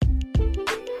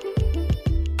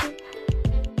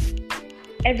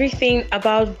Everything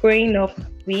about growing up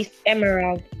with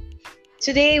Emerald.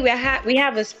 Today we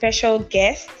have a special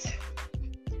guest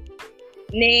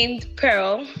named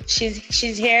Pearl. She's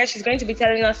here. She's going to be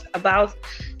telling us about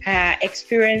her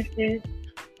experiences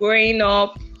growing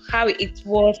up, how it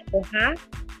was for her.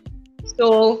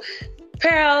 So,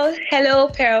 Pearl, hello,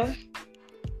 Pearl.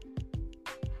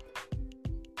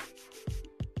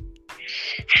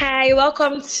 Hi,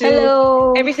 welcome to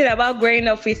Hello. Everything About Growing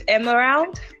Up with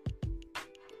Emerald.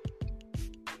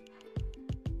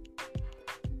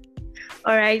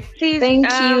 All right, please. Thank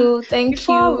you. Thank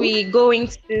Before you. we go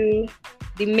into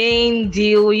the main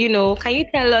deal, can you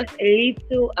tell us a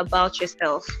little about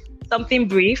yourself? Something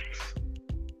brief.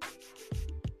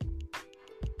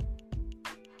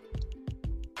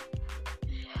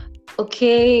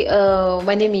 Okay.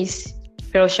 My name is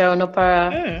Sharon.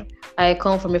 Mm. I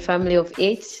come from a family of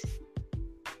 8,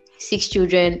 6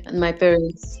 children, and my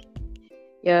parents.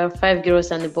 Yeah, 5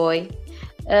 girls and a boy.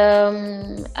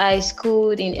 I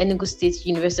schooled in Enugu State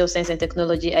University of Science and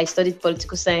Technology. I studied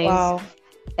political science, Wow.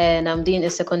 and I'm doing a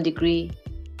second degree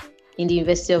in the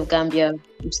University of Gambia.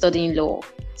 I'm studying law.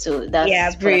 So that's Yeah,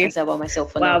 what I can brief. say about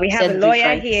myself for Wow, now. we have a Said brief, lawyer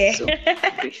right? here. So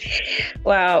brief.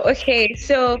 Wow. Okay.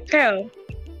 So, Pearl,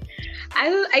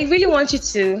 I really want you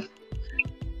to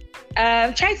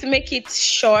try to make it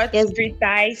short, Yes.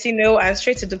 precise, and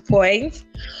straight to the point.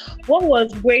 What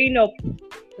was growing up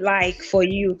like for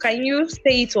you? Can you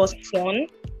say it was fun?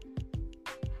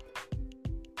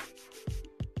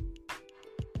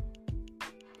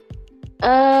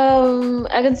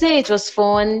 I can say it was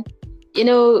fun. You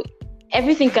know,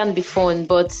 everything can be fun,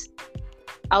 but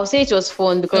I'll say it was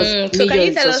fun because So can major you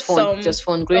it tell was us fun. It was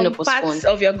fun. Growing up some was fun. parts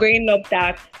of your growing up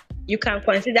that you can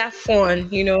consider fun?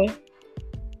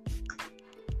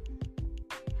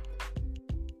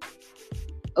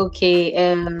 Okay.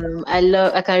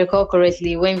 I can recall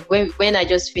correctly when I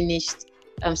just finished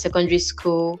secondary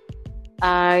school.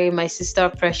 My sister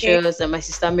Okay. Precious and my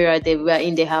sister Mira, they were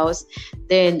in the house.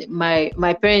 Then my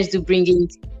parents do bring in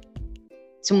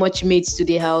too much mates to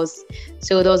the house.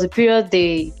 So there was a period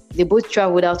they both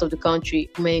traveled out of the country.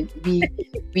 I mean,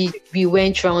 we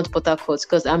went around Port Harcourt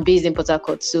because I'm based in Port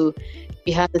Harcourt. So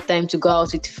we had the time to go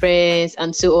out with friends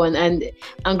and so on. And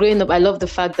growing up, I love the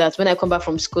fact that when I come back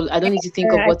from school, I don't need to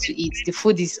think of Alright. what to eat. The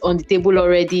food is on the table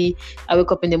already. I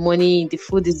wake up in the morning, the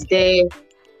food is there.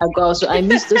 I go out. So I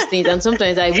miss those things. And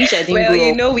sometimes I wish I didn't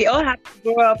Well, grow up. we all have to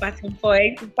grow up at some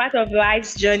point. It's part of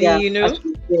life's Yeah, journey.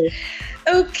 actually, yeah,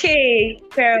 Okay,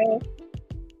 so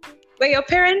were your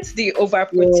parents the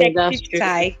yeah, that's overprotective true.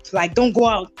 type? Like, don't go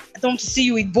out. I don't want to see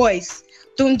you with boys.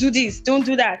 Don't do this. Don't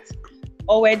do that.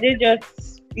 Or were they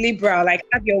just liberal? Like,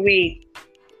 have your way.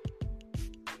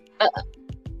 Uh,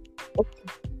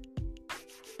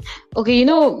 okay,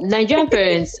 Nigerian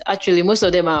parents actually most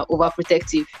of them are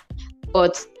overprotective,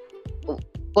 but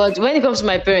when it comes to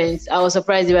my parents, I was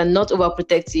surprised they were not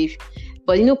overprotective.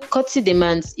 But courtesy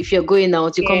demands if you're going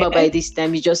out, you come back Yeah. by this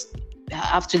time, you just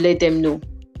have to let them know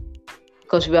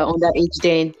because we were underage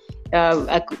then.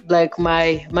 Like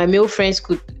my male friends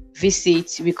could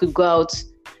visit, we could go out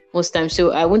most times.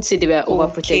 So I wouldn't say they were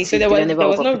Okay, so overprotective. They were never there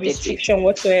was no overprotective. restriction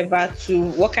whatsoever to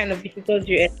what kind of visitors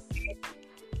you had.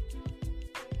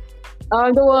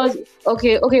 There was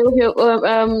okay.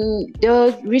 There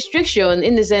was restriction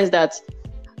in the sense that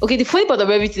the funny part of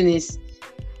everything is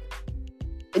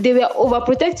they were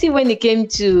overprotective when it came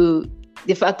to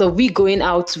the fact of we going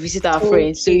out to visit our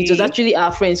friends. So it was Okay. actually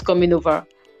our friends coming over.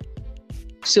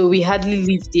 So we hardly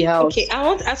leave the house. Okay, I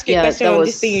want to ask you a Yeah, question that on was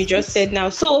this thing you just said now.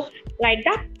 So, like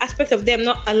that aspect of them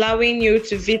not allowing you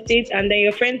to visit, and then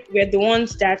your friends were the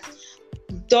ones that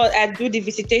do the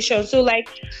visitation. So, like,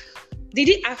 did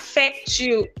it affect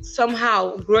you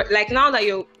somehow? Like now that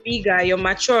you're bigger, you're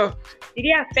mature, did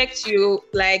it affect you?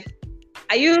 Like,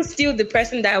 are you still the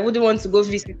person that wouldn't want to go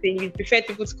visiting? You prefer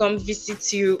people to come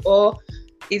visit you, or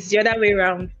it's the other way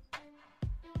around?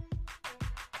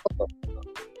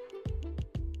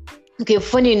 Okay,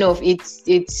 funny enough, it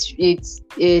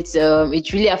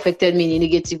really affected me in a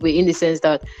negative way in the sense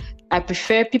that I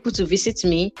prefer people to visit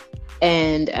me,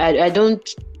 and I don't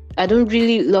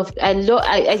really love I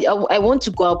want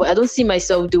to go out, but I don't see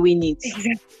myself doing it.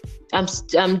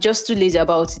 I'm just too lazy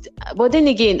about it. But then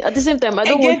again, at the same time, I I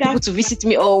don't get want people that. to visit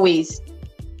me always.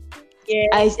 Yeah.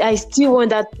 I still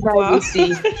want that Wow.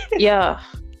 privacy. Yeah.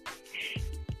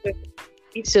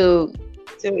 So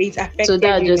So it so affected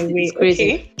that you in just a is way. crazy.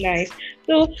 Okay, nice.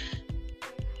 So,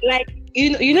 like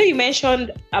you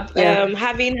mentioned Yeah.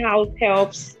 having house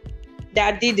helps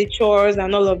that did the chores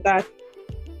and all of that.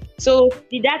 So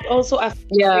did that also affect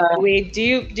you Yeah. in a way? Do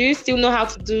you still know how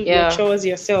to do your Yeah. chores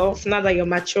yourself now that you're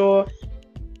mature?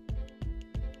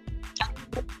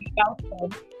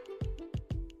 outcome.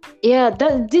 Yeah,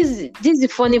 this is the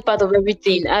funny part of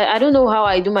everything. I don't know how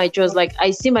I do my chores. Like,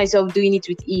 I see myself doing it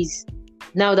with ease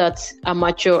now that I'm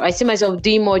mature. I see myself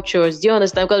doing more chores. Do you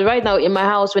understand? Because right now in my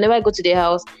house, whenever I go to the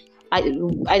house, I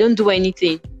don't do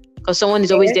anything because someone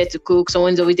is always Yes. there to cook,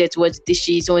 someone's always there to wash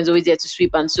dishes, someone's always there to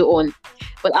sweep and so on.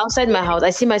 But outside my house,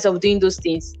 I see myself doing those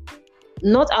things,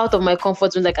 not out of my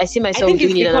comfort zone. Like, I see I myself think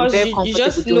it's doing it, and I'm because very you comfortable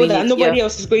just know doing that it. Yeah. nobody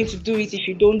else is going to do it if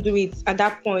you don't do it at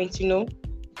that point.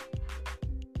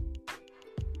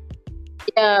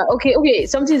 Yeah. Okay.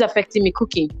 Something's affecting me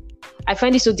cooking. I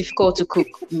find it so difficult to cook.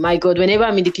 My God, whenever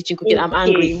I'm in the kitchen cooking, I'm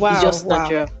angry. Okay, wow, It's just wow.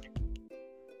 natural.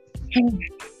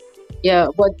 Yeah,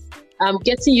 but I'm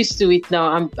getting used to it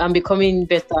now. I'm becoming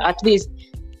better. At least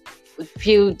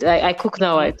feel like I cook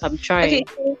now. I'm trying Okay,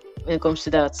 so when it comes to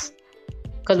that.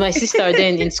 Because my sister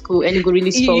then in school, Enigo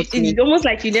really spoiled me. it's almost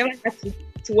like you never had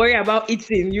to worry about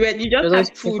eating. You She just was always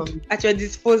had cooking for me. food at your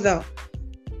disposal.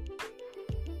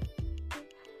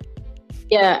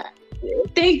 Yeah.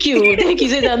 Thank you. Thank you.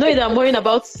 So it's annoying that I'm worrying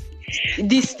about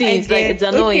these things. Like, it's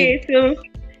annoying. Okay, so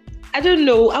I don't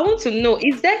know. I want to know,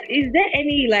 is there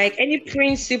any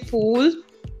principle,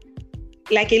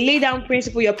 like a lay down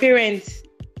principle your parents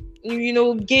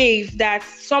gave that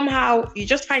somehow you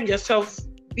just find yourself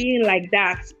being like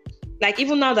that? Like,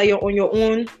 even now that you're on your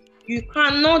own, you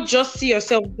cannot just see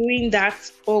yourself doing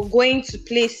that or going to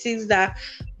places that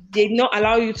did not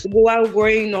allow you to go while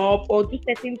growing up, or do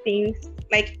certain things.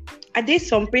 Like, are there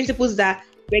some principles that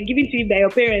were given to you by your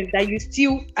parents that you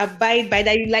still abide by,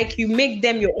 that you make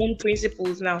them your own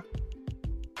principles now?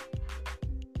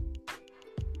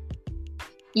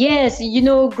 Yes,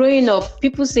 growing up,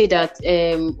 people say that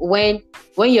when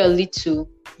you're little,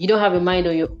 you don't have a mind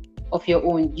of your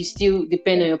own. You still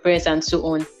depend on your parents and so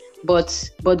on. But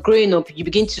growing up, you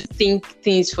begin to think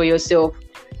things for yourself.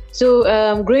 So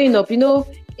growing up,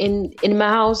 in my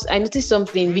house, I noticed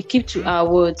something. We keep to our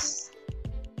words.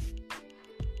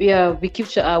 Yeah, we keep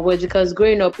to our words, because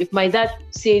growing up, if my dad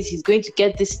says he's going to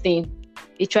get this thing,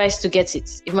 he tries to get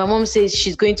it. If my mom says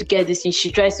she's going to get this thing,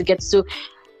 she tries to get it. So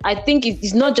I think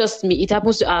it's not just me. It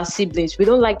happens to our siblings. We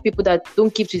don't like people that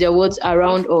don't keep to their words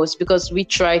around us, because we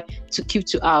try to keep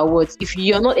to our words. If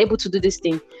you're not able to do this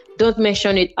thing, don't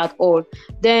mention it at all.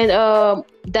 Then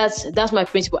that's my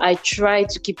principle. I try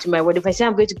to keep to my word. If I say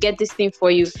I'm going to get this thing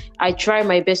for you, I try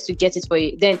my best to get it for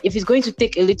you. Then if it's going to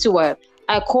take a little while,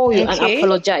 I call you and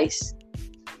apologize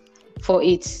for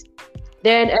it.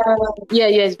 Then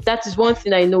yes, that is one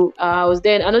thing I know. I was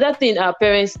then another thing our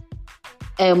parents,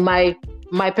 my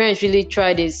parents really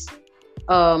tried is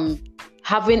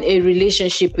having a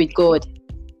relationship with God.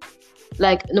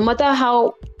 Like, no matter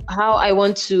how I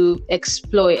want to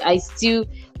exploit, I still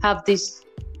have this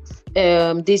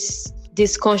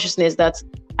consciousness that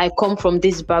I come from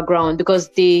this background, because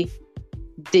they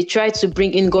try to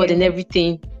bring in God in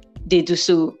everything they do.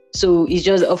 So it's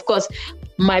just, of course,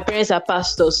 my parents are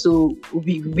pastors, so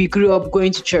we grew up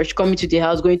going to church, coming to the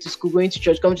house, going to school, going to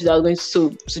church, coming to the house, going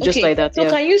to just like that. So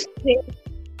can you say?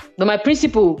 But my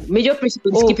major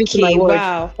principle is keeping to my word.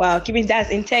 Wow, keeping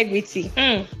that integrity.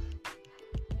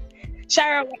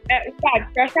 Sharon,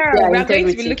 Sharon, we are going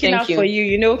to be looking out for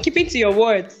you. Keeping to your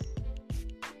words.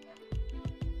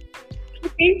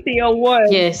 Keeping to your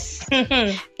words. Yes.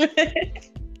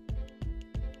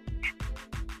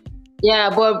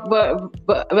 Yeah, but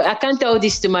I can't tell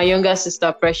this to my younger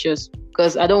sister, Precious,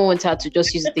 because I don't want her to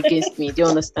just use it against me. Do you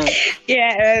understand?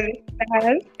 Yeah, I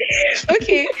understand.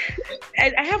 Okay,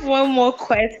 I have one more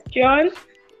question.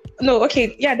 No,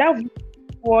 okay, yeah, that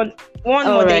one more,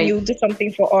 right. Then you do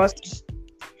something for us.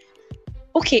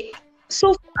 Okay,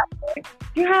 so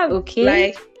do you have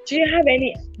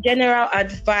any general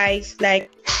advice?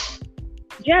 Like,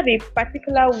 do you have a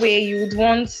particular way you would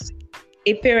want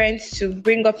a parent to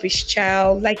bring up his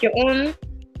child, like your own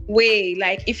way?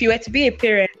 Like, if you were to be a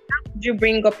parent, how would you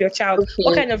bring up your child? Okay.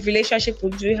 What kind of relationship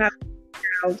would you have with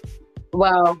your child?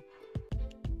 Wow.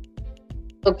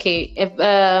 Okay, if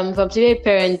I'm to be a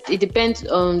parent, it depends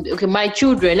on my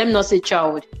children. Let me not say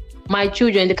child. My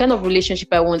children, the kind of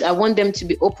relationship I want them to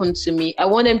be open to me. I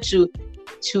want them to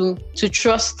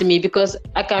trust me, because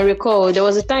I can recall there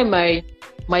was a time my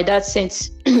dad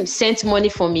sent money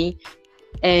for me,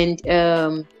 and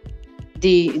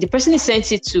the person he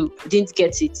sent it to didn't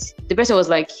get it. The person was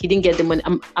like, he didn't get the money.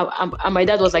 And my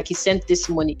dad was like, he sent this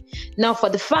money. Now, for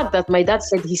the fact that my dad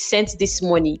said he sent this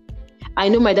money, I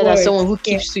know my dad as someone who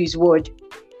keeps to his word.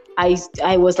 I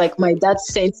was like, my dad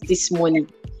sent this money.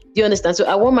 Do you understand? So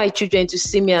I want my children to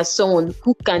see me as someone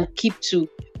who can keep to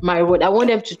my word. I want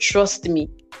them to trust me.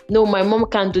 No, my mom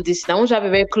can't do this. I want to have a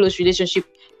very close relationship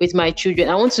with my children.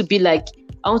 I want to be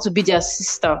their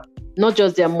sister. not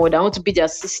just their mother. I want to be their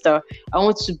sister. I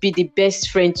want to be the best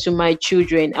friend to my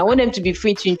children. I want them to be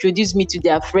free to introduce me to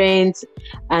their friends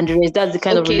and the rest. That's the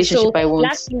kind of relationship I want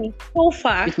lastly, so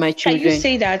far, with my can children. you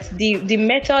say that the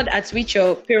method at which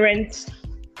your parents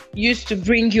used to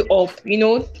bring you up,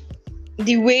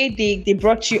 the way they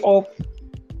brought you up,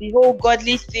 the whole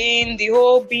godly thing, the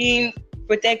whole being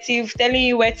protective, telling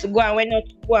you where to go and where not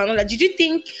to go and all that. Do you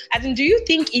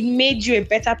think it made you a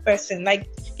better person? Like,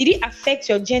 did it affect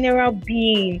your general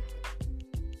being?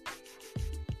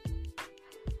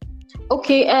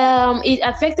 Okay, it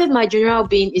affected my general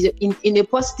being in a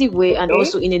positive way and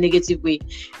also in a negative way.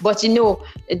 But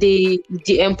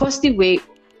the positive way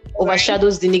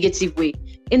overshadows the negative way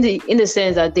in the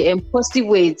sense that the positive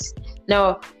ways.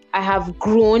 Now, I have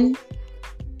grown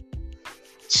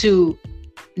to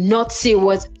not say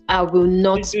what I will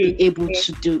not be able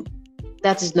to do.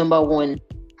 That is number one.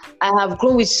 I have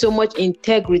grown with so much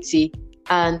integrity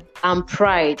and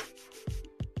pride,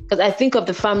 because I think of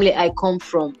the family I come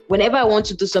from. Whenever I want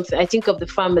to do something, I think of the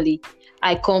family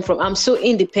I come from. I'm so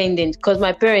independent because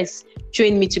my parents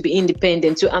trained me to be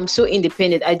independent. So I'm so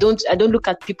independent. I don't look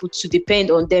at people to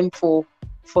depend on them for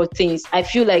things. I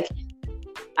feel like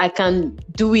I can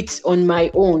do it on my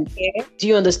own. Yeah. Do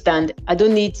you understand?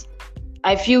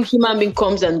 I feel human being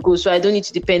comes and goes, so I don't need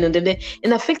to depend on them. It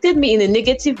affected me in a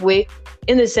negative way,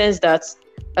 in the sense that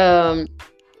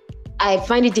I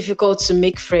find it difficult to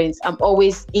make friends. I'm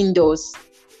always indoors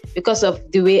because of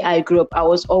the way I grew up. I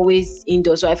was always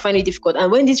indoors, so I find it difficult.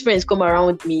 And when these friends come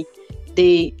around me,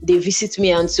 they visit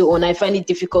me and so on, I find it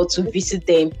difficult to visit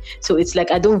them. So it's like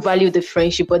I don't value the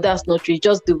friendship, but that's not true.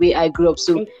 Just the way I grew up,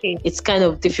 so it's kind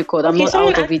of difficult. I'm not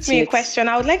out of it me yet. A question.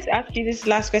 I would like to ask you this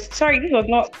last question. Sorry, this was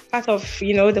not part of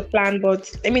the plan, but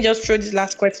let me just throw this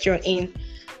last question in.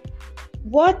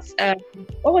 What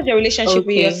was your relationship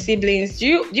with your siblings?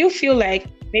 Do you feel like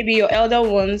maybe your elder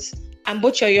ones and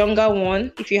both your younger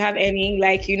one, if you have any,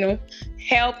 like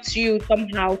helped you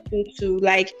somehow to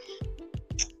like?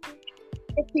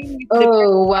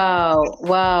 Oh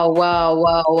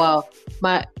wow!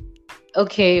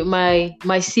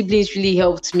 My siblings really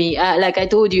helped me. Like I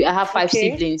told you, I have 5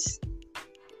 siblings.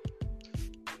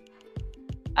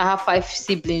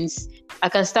 I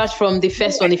can start from the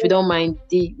first one if you don't mind.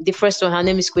 The first one, her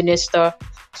name is Quinesta.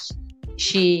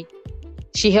 She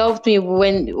helped me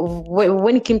when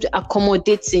it came to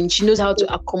accommodating. She knows how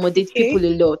to accommodate people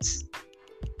a lot.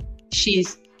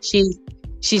 She's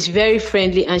very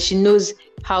friendly and she knows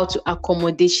how to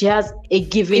accommodate. She has a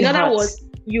giving heart. In other words,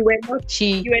 you were not.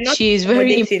 She is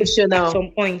very emotional at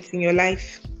some point in your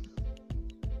life.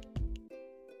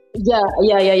 Yeah.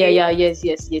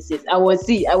 Yes. I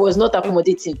was not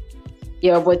accommodating.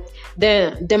 Yeah, but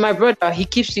then my brother, he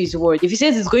keeps to his word. If he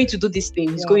says he's going to do this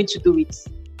thing, he's going to do it.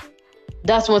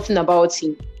 That's one thing about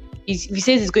him. If he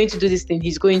says he's going to do this thing,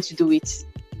 he's going to do it.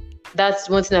 That's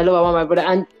one thing I love about my brother.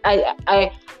 And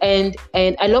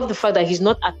I love the fact that he's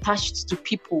not attached to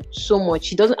people so much.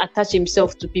 He doesn't attach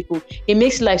himself to people. It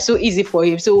makes life so easy for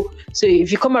him. So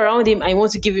if you come around him and you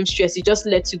want to give him stress, he just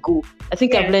lets you go. I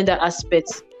think I've learned that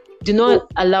aspect. Do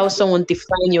not allow someone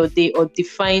define your day or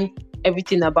define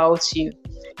everything about you.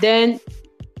 Then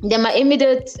my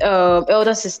immediate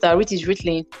elder sister, which is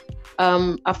Ritlin,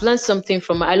 I've learned something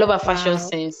from her. I love her fashion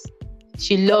sense.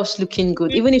 She loves looking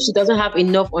good. Even if she doesn't have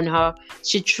enough on her,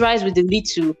 she tries with the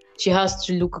little she has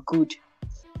to look good.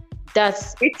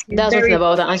 That's something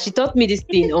about her. And she taught me this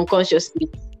thing unconsciously.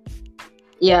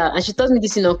 Yeah, and she taught me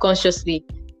this thing unconsciously.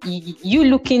 You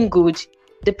looking good,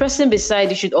 the person beside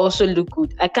you should also look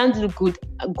good. I can't look good,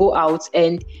 go out,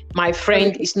 and my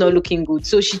friend is not looking good.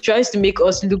 So she tries to make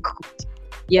us look good.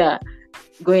 Yeah,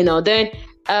 going out. Then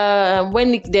my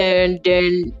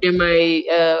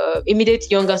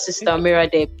immediate younger sister,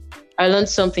 Miradeb, I learned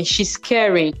something. She's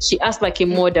caring. She acts like a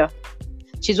mother.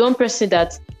 She's one person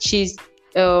that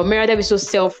Miradeb is so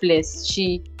selfless.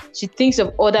 She thinks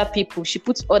of other people. She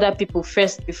puts other people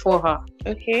first before her.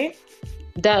 Okay.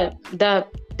 That's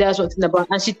one thing about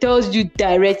her. And she tells you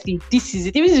directly, this is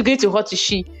it. Even if it's going to hurt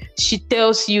you, she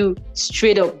tells you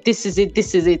straight up, this is it.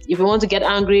 If you want to get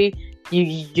angry,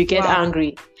 you get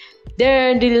angry.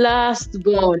 Then the last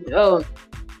one,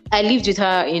 I lived with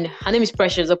her her name is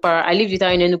Precious Opara. I lived with her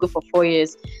in Enugu for 4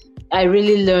 years. I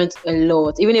really learned a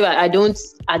lot. Even if I don't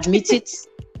admit it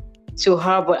to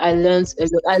her, but I learned a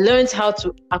lot. I learned how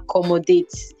to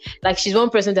accommodate. Like, she's one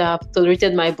person that have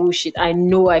tolerated my bullshit. I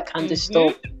know I can't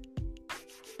stop.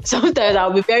 Sometimes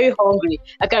I'll be very hungry.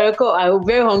 I can recall I was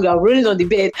very hungry. I'm rolling on the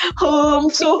bed. Oh,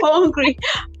 I'm so hungry.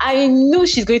 I know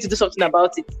she's going to do something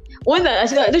about it. When I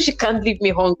know she can't leave me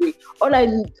hungry. All I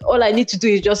need to do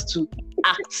is just to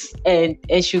act and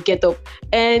she'll get up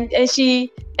and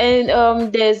she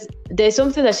and there's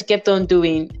something that she kept on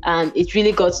doing, and it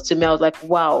really got to me. I was like,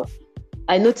 wow.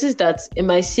 I noticed that in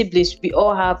my siblings, we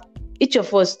all have, each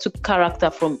of us took character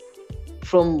from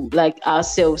like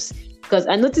ourselves, because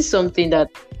I noticed something, that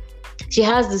she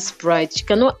has this pride. She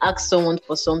cannot ask someone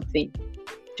for something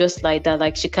just like that.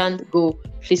 Like, she can't go,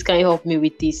 please, can you help me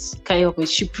with this? Can you help me?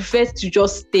 She prefers to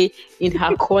just stay in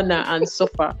her corner and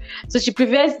suffer. So she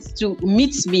prefers to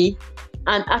meet me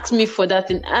and ask me for that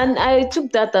thing. And I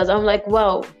took that as, I'm like,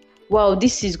 wow,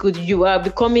 this is good. You are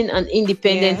becoming an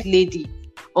independent lady.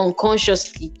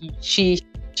 Unconsciously, she's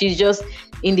just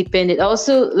independent. I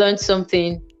also learned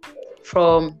something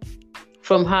from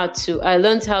her too. I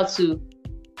learned how to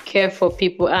care for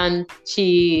people, and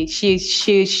she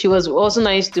was also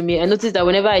nice to me. I noticed that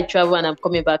whenever I travel and I'm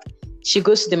coming back, she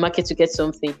goes to the market to get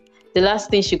something. The last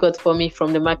thing she got for me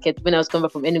from the market when I was coming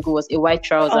back from Enugu was a white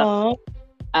trouser. Aww.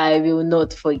 I will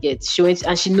not forget. She went,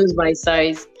 and she knows my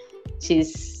size.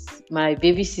 She's my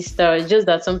baby sister. It's just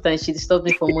that sometimes she disturbs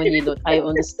me for money a lot. I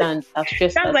understand. I've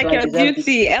stressed. Sounds like your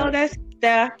duty, elder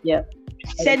sister. Yeah.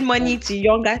 Send money to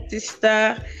younger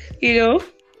sister. You know,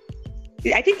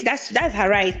 I think that's her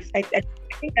right. I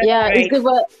think that's right. It's good,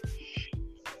 but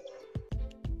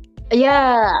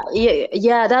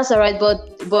yeah, that's all right.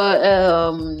 But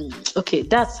okay,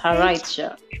 that's her right,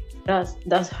 Sha.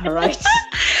 That's her right.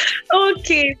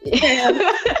 Okay.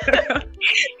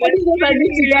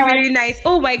 Really nice.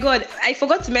 Oh my God, I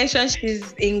forgot to mention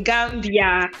she's in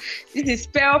Gambia. This is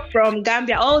spelled from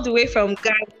Gambia, all the way from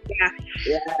Gambia.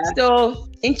 Yeah. So,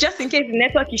 just in case the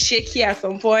network is shaky at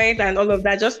some point and all of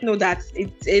that, just know that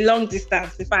it's a long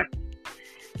distance. In fact,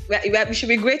 we should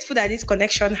be grateful that this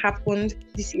connection happened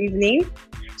this evening.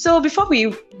 So before we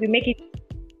make it,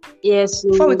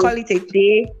 before we call it a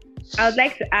day, I would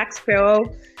like to ask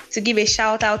Pearl to give a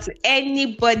shout out to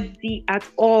anybody at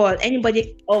all,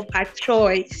 anybody of her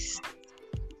choice.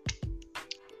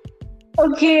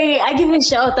 Okay, I give a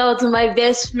shout out to my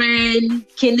best friend,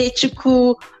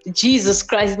 Kenechukwu. Jesus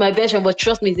Christ, my best friend, but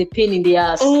trust me, it's a pain in the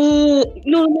ass. Oh,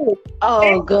 no.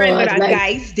 Oh, God.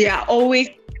 Guys, they are always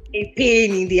a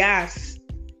pain in the ass.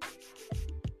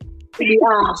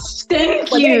 Yes,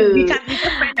 thank you. We can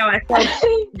find ourselves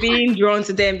being drawn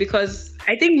to them, because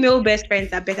I think male best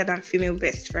friends are better than female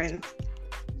best friends.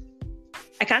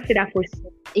 I can't say that for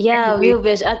sure. Yeah, male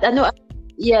best. I know.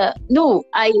 Yeah, no,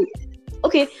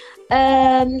 okay.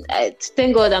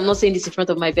 Thank God I'm not saying this in front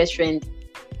of my best friend,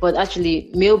 but actually,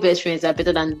 male best friends are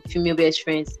better than female best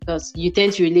friends, because you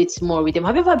tend to relate more with them.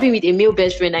 Have you ever been with a male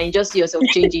best friend and you just see yourself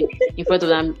changing in front of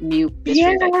that male best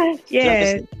friend?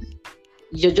 Like,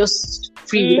 you're just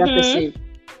free with that person.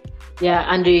 Yeah,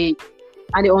 and they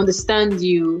understand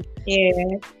you.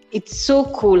 Yeah, it's so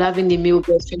cool having a male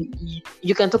best friend.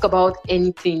 You can talk about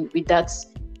anything with that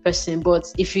person,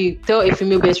 but if you tell a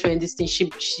female best friend this thing, she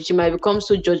might become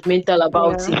so judgmental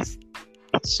about it.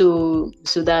 So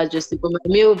that's just it. But my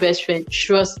male best friend,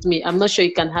 trust me, I'm not sure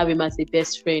you can have him as a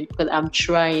best friend, because I'm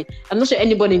trying. I'm not sure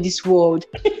anybody in this world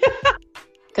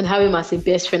can have him as a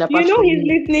best friend. He's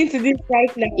listening to this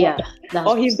right now. Yeah,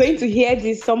 or he's going to hear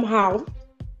this somehow.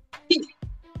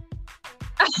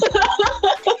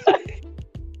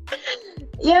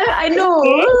 Yeah, I know.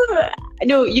 I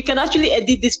know. You can actually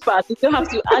edit this part. You don't have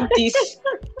to add this.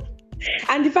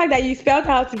 And the fact that you spelled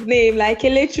out his name, like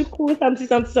Kelechukwu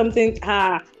something.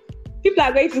 People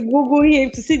are going to Google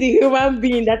him to see the human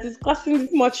being that is causing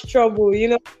this much trouble, you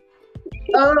know.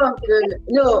 Oh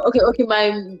no. Okay.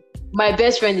 My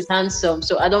best friend is handsome,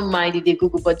 so I don't mind if they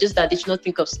Google, but just that they should not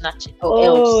think of snatching or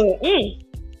else.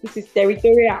 This is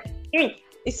territorial.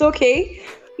 It's okay.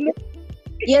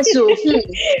 Yes, so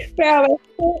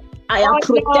I am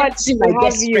protecting my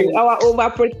best friend. Our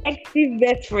overprotective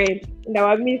best friend in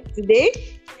our midst today.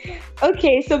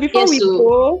 Okay, so before we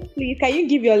go, please, can you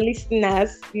give your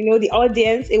listeners, the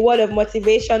audience, a word of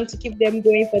motivation to keep them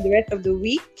going for the rest of the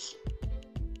week?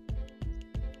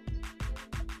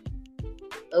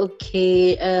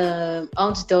 Okay, I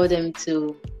want to tell them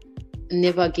to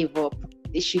never give up.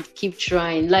 They should keep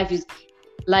trying. Life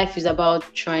is about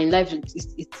trying.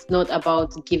 It's not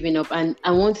about giving up. And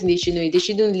one thing they should know, they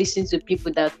shouldn't listen to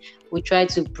people that will try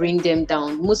to bring them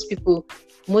down.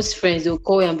 Most friends, they'll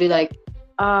call you and be like,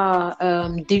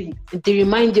 they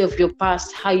remind you of your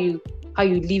past, how you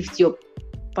lived your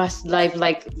past life,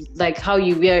 like how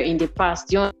you were in the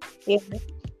past. Yeah.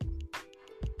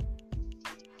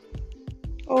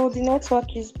 Oh, the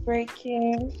network is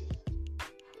breaking.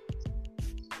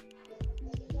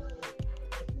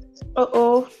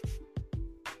 Okay.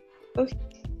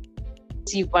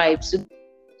 See vibes.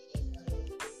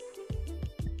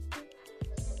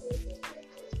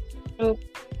 Oh,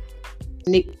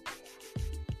 Make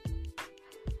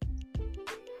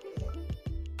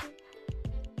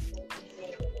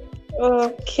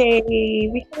okay,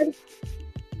 we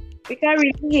can't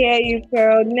really hear you,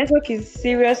 Pearl. The network is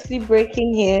seriously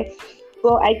breaking here.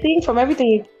 But I think from everything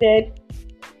you said,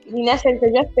 in essence,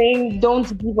 you're just saying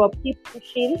don't give up, keep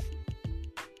pushing.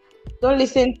 Don't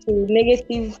listen to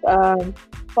negative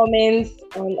comments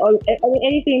or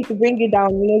anything to bring you down.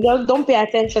 Just don't pay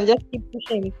attention. Just keep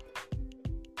pushing.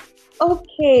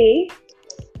 Okay,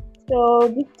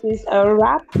 so this is a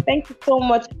wrap. Thank you so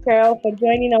much, Pearl, for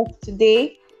joining us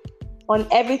today on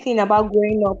everything about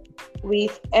growing up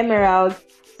with Emerald.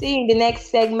 See you in the next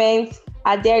segment,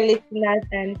 our dear listeners,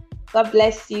 and God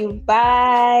bless you.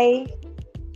 Bye.